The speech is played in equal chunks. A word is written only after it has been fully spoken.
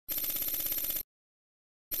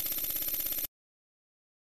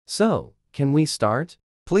So, can we start?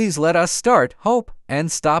 Please let us start, Hope,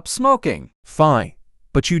 and stop smoking. Fine,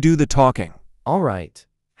 but you do the talking. All right.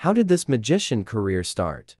 How did this magician career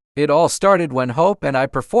start? It all started when Hope and I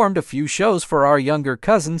performed a few shows for our younger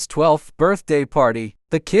cousin's 12th birthday party.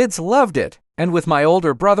 The kids loved it, and with my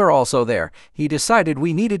older brother also there, he decided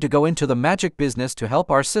we needed to go into the magic business to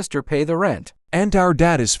help our sister pay the rent. And our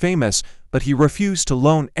dad is famous, but he refused to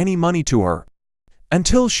loan any money to her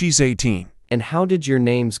until she's 18. And how did your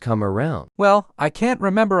names come around? Well, I can't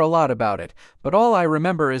remember a lot about it, but all I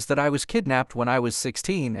remember is that I was kidnapped when I was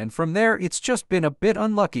 16, and from there it's just been a bit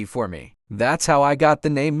unlucky for me. That's how I got the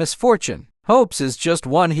name Misfortune. Hope's is just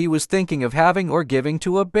one he was thinking of having or giving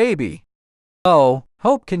to a baby. Oh,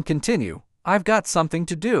 Hope can continue. I've got something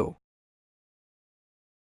to do.